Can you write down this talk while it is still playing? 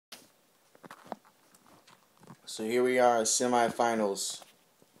So here we are, semifinals.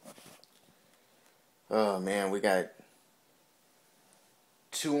 Oh man, we got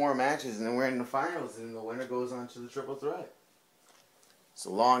 2 more matches and then we're in the finals and the winner goes on to the triple threat. It's a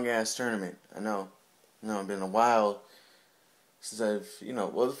long ass tournament. I know. It's been a while since I've,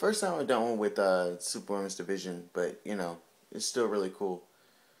 well, the first time I've done one with Super Women's Division, but it's still really cool.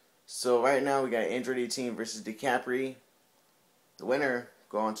 So right now we got Undefeated team versus Decapre. The winner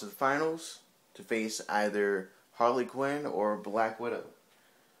go on to the finals to face either Harley Quinn or Black Widow.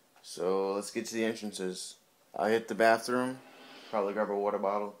 So let's get to the entrances. I'll hit the bathroom, probably grab a water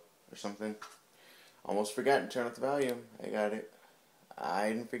bottle or something. Almost forgot to turn up the volume. I got it. I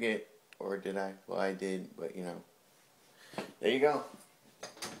didn't forget, or did I? Well, I did, but there you go.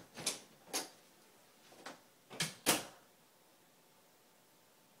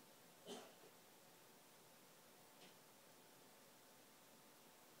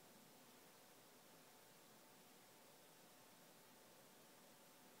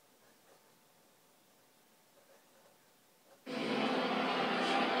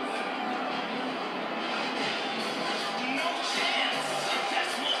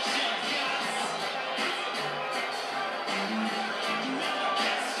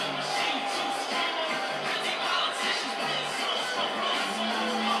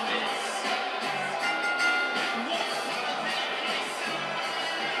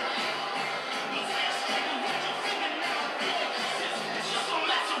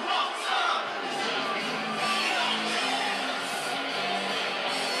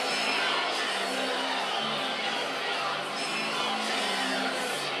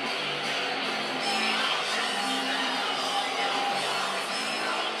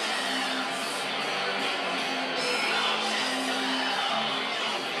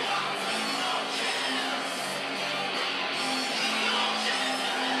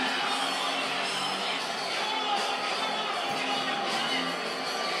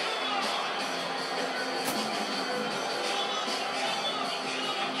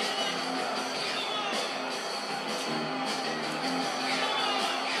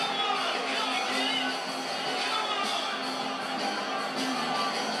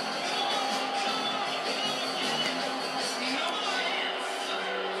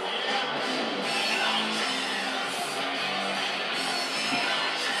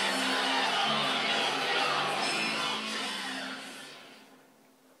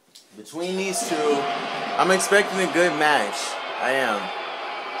 Between these two, I'm expecting a good match. I am.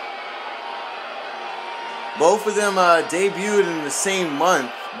 Both of them debuted in the same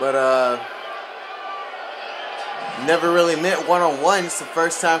month, but never really met one-on-one. It's the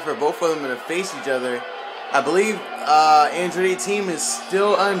first time for both of them to face each other. I believe Undefeated team is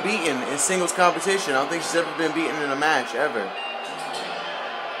still unbeaten in singles competition. I don't think she's ever been beaten in a match, ever.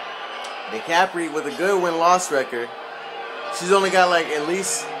 Decapre with a good win-loss record. She's only got like at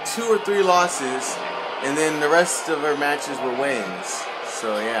least 2 or 3 losses, and then the rest of her matches were wins.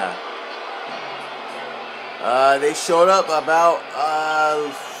 So yeah, they showed up about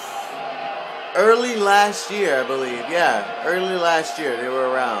early last year, I believe. Yeah, early last year they were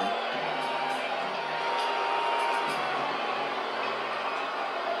around.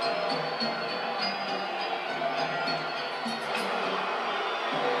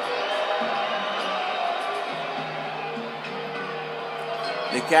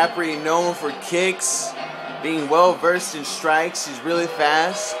 Decapre known for kicks, being well versed in strikes. She's really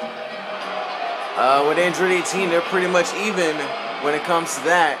fast. With Undefeated team, they're pretty much even when it comes to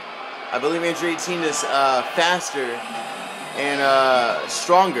that. I believe Undefeated team is faster and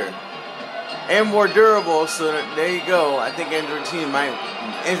stronger and more durable. So there you go. I think Undefeated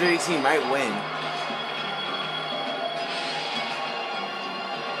team might win.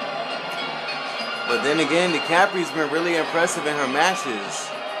 But then again, Decapre's been really impressive in her matches,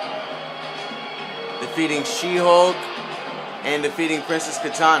 defeating She-Hulk and defeating Princess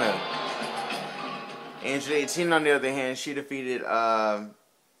Katana. Angela 18, on the other hand, she defeated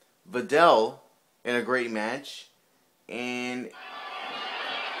Videl in a great match, and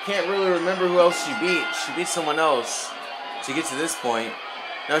can't really remember who else she beat. She beat someone else to get to this point.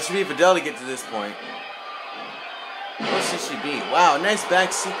 No, she beat Videl to get to this point. Who else did she beat? Wow, nice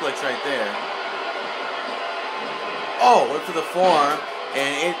back suplex right there. Oh, went for the forearm,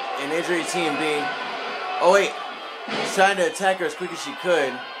 and Undefeated team being... Oh wait, she's trying to attack her as quick as she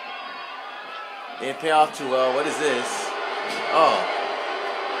could. Didn't pay off too well. What is this? Oh.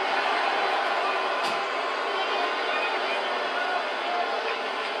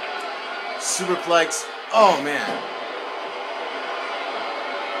 Superplex. Oh man.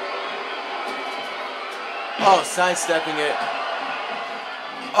 Oh, sidestepping it.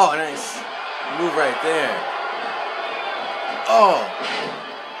 Oh, nice move right there. Oh.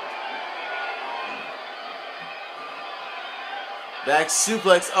 Back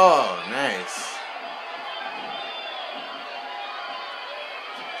suplex. Oh, nice.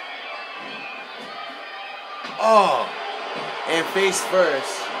 Oh. And face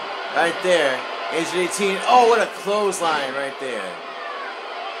first. Right there. Age 18. Oh, what a clothesline right there.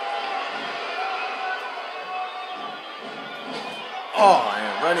 Oh,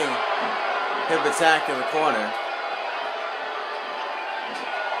 and running hip attack in the corner.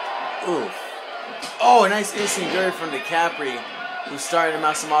 Oof. Oh, a nice instant gird from Decapre, who's starting to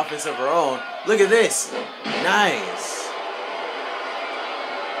mount some offense of her own. Look at this. Nice.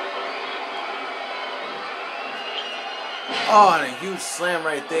 Oh, and a huge slam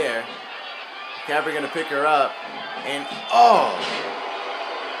right there. Decapre gonna pick her up. And oh.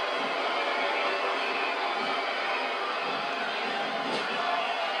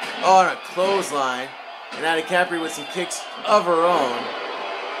 Oh, and a clothesline. And now Decapre with some kicks of her own.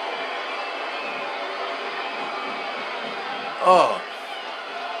 Oh.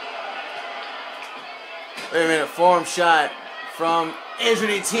 Wait a minute. Forearm shot from Age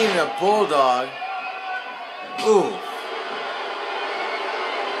 18 and a bulldog. Ooh.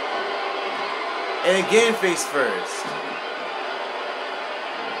 And again face first.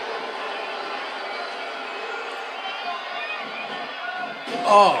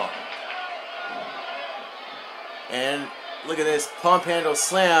 Oh. And look at this pump handle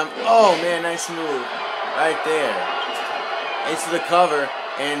slam. Oh man, nice move. Right there. Into the cover,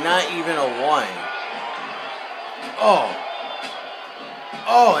 and not even a 1. Oh.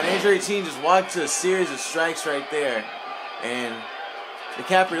 Oh, and Age 18 just walked to a series of strikes right there. And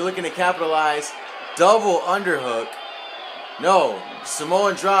Decapre looking to capitalize. Double underhook. No.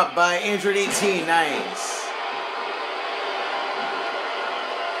 Samoan drop by Age 18. Nice.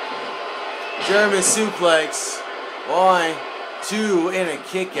 German suplex. 1, 2, and a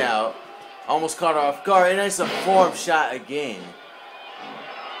kick out. Almost caught her off guard, and it's a forearm shot again.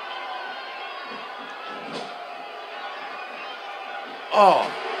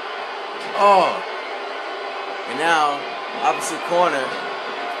 Oh. Oh. And now, opposite corner.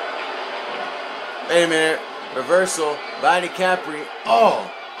 Wait a minute. Reversal by Decapre.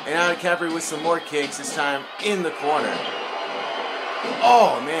 Oh. And now Decapre with some more kicks, this time in the corner.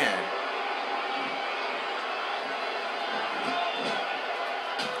 Oh, man.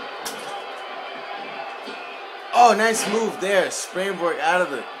 Oh, nice move there. Springboard out of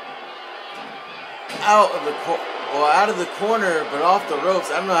the corner, but off the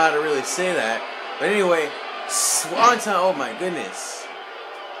ropes. I don't know how to really say that. But anyway, swanton. Oh my goodness.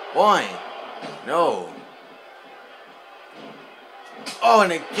 1. No. Oh,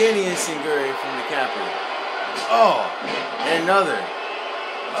 and again the instant guri from Decapre. Oh, and another.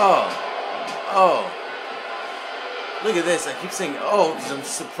 Oh. Oh. Look at this. I keep saying oh because I'm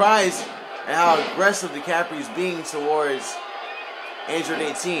surprised and how aggressive Decapre is being towards Age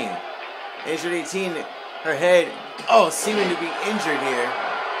 18. Age 18, her head, oh, seeming to be injured here.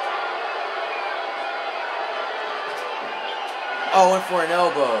 Oh, went for an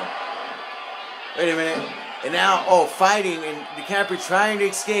elbow. Wait a minute. And now, oh, fighting, and Decapre trying to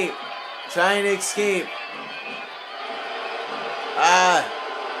escape. Trying to escape. I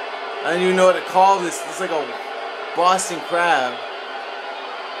don't even know what to call this. It's like a Boston Crab.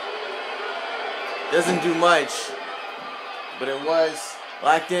 Doesn't do much, but it was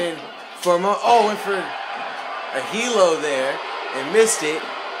locked in for a moment. Oh, went for a helo there and missed it.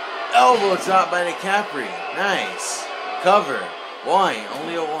 Elbow drop by Decapre. Nice. Cover. 1.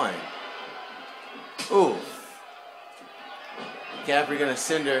 Only a 1. Ooh. Decapre gonna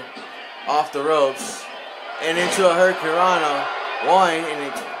send her off the ropes and into a Hurricanrana. 1,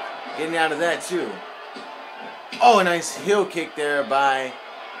 and it, getting out of that too. Oh, a nice heel kick there by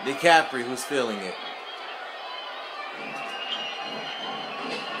Decapre, who's feeling it.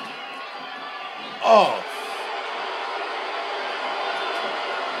 Oh.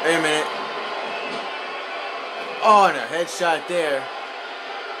 Wait a minute. Oh, and a headshot there.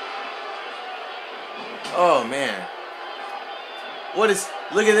 Oh, man. What is...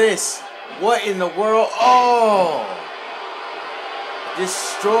 Look at this. What in the world? Oh.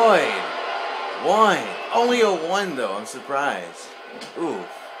 Destroyed. 1. Only a 1, though. I'm surprised. Ooh.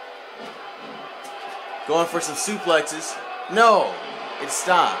 Going for some suplexes. No. It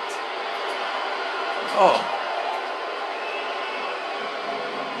stopped. Oh.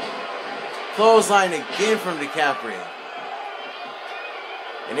 Clothesline again from Decapre.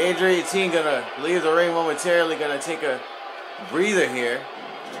 And Age 18 gonna leave the ring momentarily. Gonna take a breather here.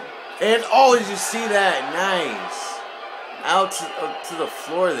 And oh, did you see that? Nice. Out to the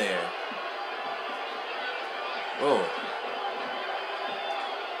floor there. Whoa.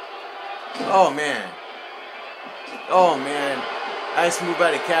 Oh, man. Oh, man. Nice move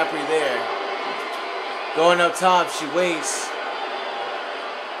by Decapre there. Going up top, she waits.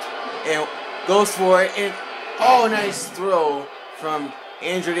 And goes for it. And, oh, nice throw from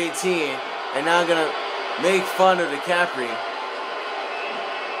Android 18. And now going to make fun of Decapre.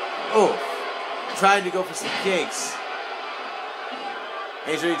 Oh, tried to go for some kicks.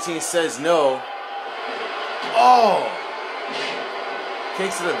 Android 18 says no. Oh!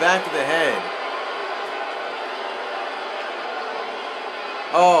 Kicks to the back of the head.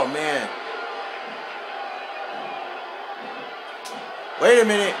 Oh, man. Wait a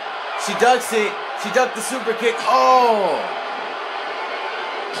minute. She ducks it. She ducked the super kick. Oh!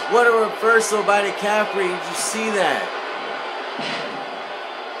 What a reversal by Decapre. Did you see that?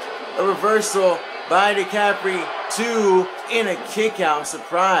 A reversal by Decapre. 2 in a kick out.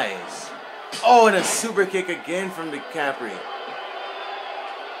 Surprise. Oh, and a super kick again from Decapre.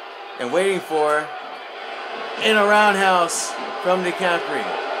 And waiting for in a roundhouse from Decapre.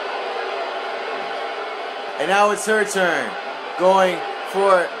 And now it's her turn. Going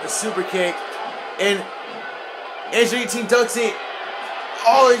for a super kick. And Android 18 ducks it.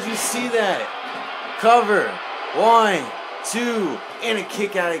 Oh, did you see that? Cover. 1, 2, and a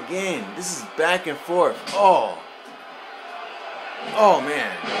kick out again. This is back and forth. Oh. Oh,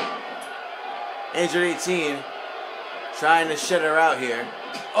 man. Android 18 trying to shut her out here.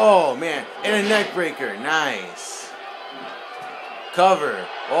 Oh, man. And a neck breaker. Nice. Cover.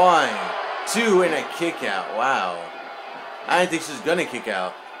 1, 2, and a kick out. Wow. I didn't think she was going to kick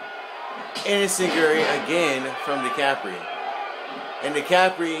out. And a Singuri again from Decapre. And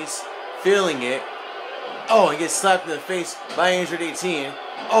Decapre's feeling it. Oh, he gets slapped in the face by Android 18.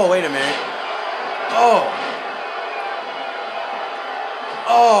 Oh, wait a minute. Oh.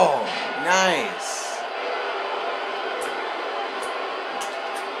 Oh, nice.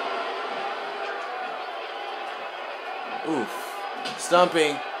 Oof.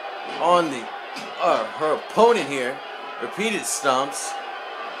 Stumping on the her opponent here. Repeated stumps.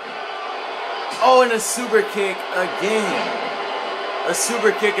 Oh, and a super kick again. A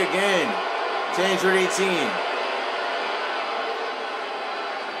super kick again to Android 18.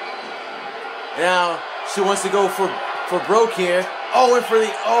 Now she wants to go for broke here. Oh, went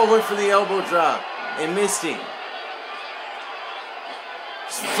for the elbow drop and missed it.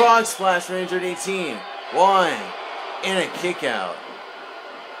 Frog splash for Android 18. 1 and a kick out.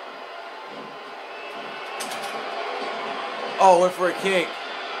 Oh, went for a kick.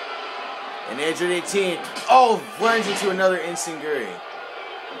 And Android 18, oh, runs into another Ensinguri.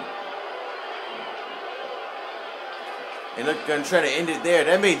 And look, gonna try to end it there.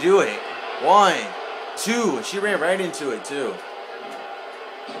 That may do it. 1, 2. She ran right into it too.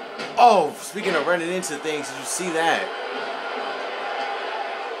 Oh, speaking of running into things, did you see that?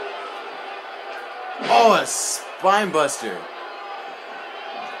 Oh, a spine buster.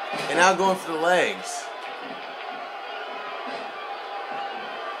 And now going for the legs.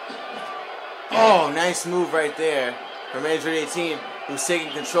 Oh, nice move right there from Android 18, who's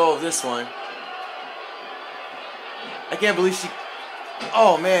taking control of this one. I can't believe she...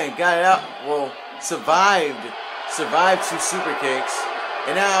 Oh, man, got it out. Well, survived 2 super kicks.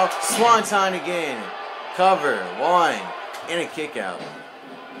 And now, Swanton again. Cover. 1 and a kick out.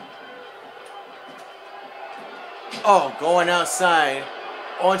 Oh, going outside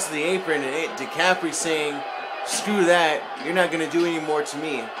onto the apron, and Decapre saying, screw that, you're not going to do any more to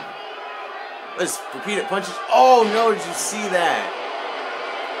me. Let's repeat it. Punches. Oh, no. Did you see that?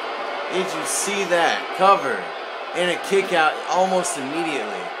 Did you see that? Cover. And a kick out almost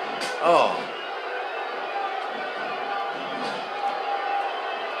immediately. Oh.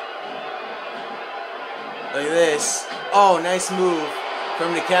 Look at this. Oh, nice move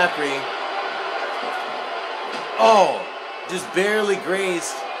from Decapre. Oh. Just barely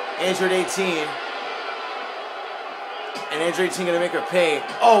grazed Android 18. And Android 18 going to make her pay.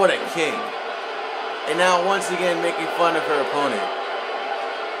 Oh, what a kick. And now once again making fun of her opponent.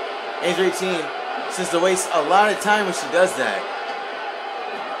 Android 18 seems to waste a lot of time when she does that.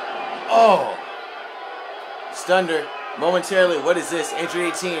 Oh! Stunned her momentarily. What is this?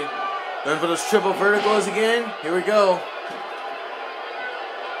 Android 18 going for those triple verticals again. Here we go.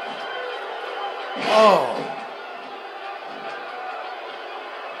 Oh!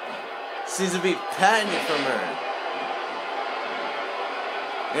 Seems to be patented from her.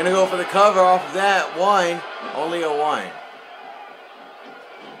 Gonna go for the cover off of that. 1. Only a 1.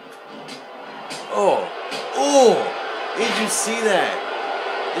 Oh. Oh. Did you see that?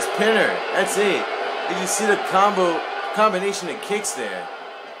 Just pin her. That's it. Did you see the combination of kicks there?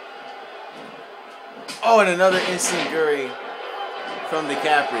 Oh, and another instant Guri from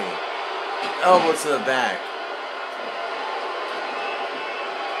Decapre. Elbow to the back.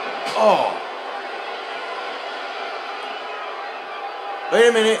 Oh. Wait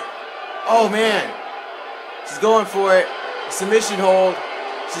a minute. Oh, man. She's going for it. Submission hold.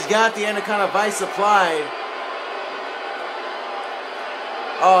 She's got the Anaconda Vice applied.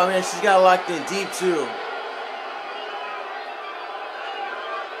 Oh, man, she's got it locked in deep, too.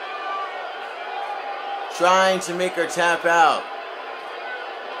 Trying to make her tap out.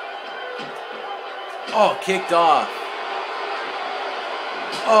 Oh, kicked off.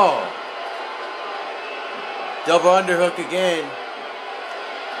 Oh. Double underhook again.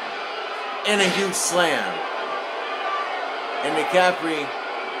 And a huge slam. And Decapre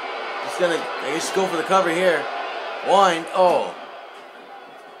is gonna, I guess, go for the cover here. One. Oh.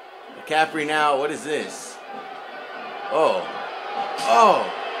 Decapre now. What is this? Oh. Oh.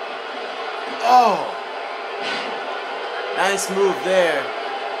 Oh. Nice move there.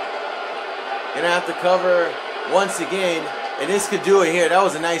 Gonna have to cover once again. And this could do it here. That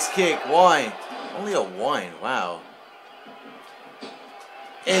was a nice kick. One. Only a one. Wow.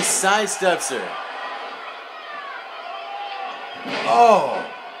 And sidesteps her. Oh.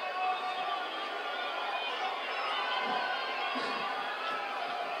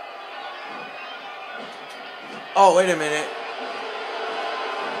 Oh, wait a minute.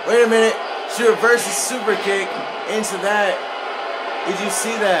 Wait a minute. She reverses super kick into that. Did you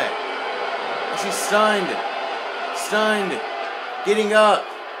see that? She's stunned. Stunned. Getting up.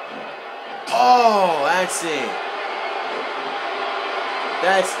 Oh, that's it.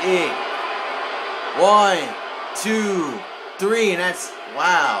 That's it. 1, 2, 3, and that's,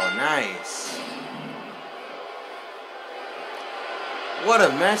 wow, nice. What a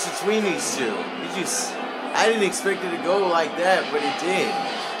match between these two. I didn't expect it to go like that, but it did.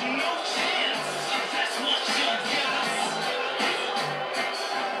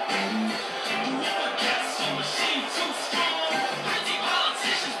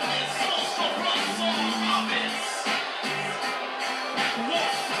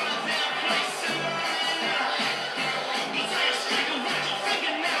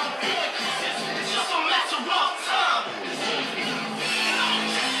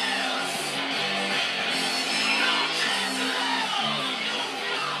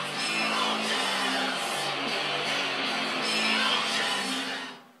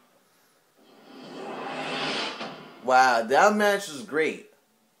 Wow, that match was great.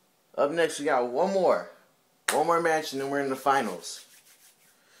 Up next, we got one more match, and then we're in the finals.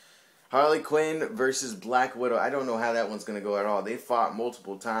 Harley Quinn versus Black Widow. I don't know how that one's going to go at all. They fought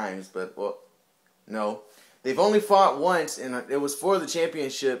multiple times, but, well, no. They've only fought once, and it was for the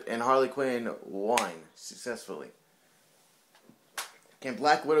championship, and Harley Quinn won successfully. Can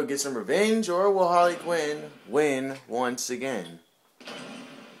Black Widow get some revenge, or will Harley Quinn win once again?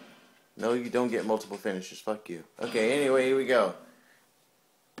 No, you don't get multiple finishes. Fuck you. Okay, anyway, here we go.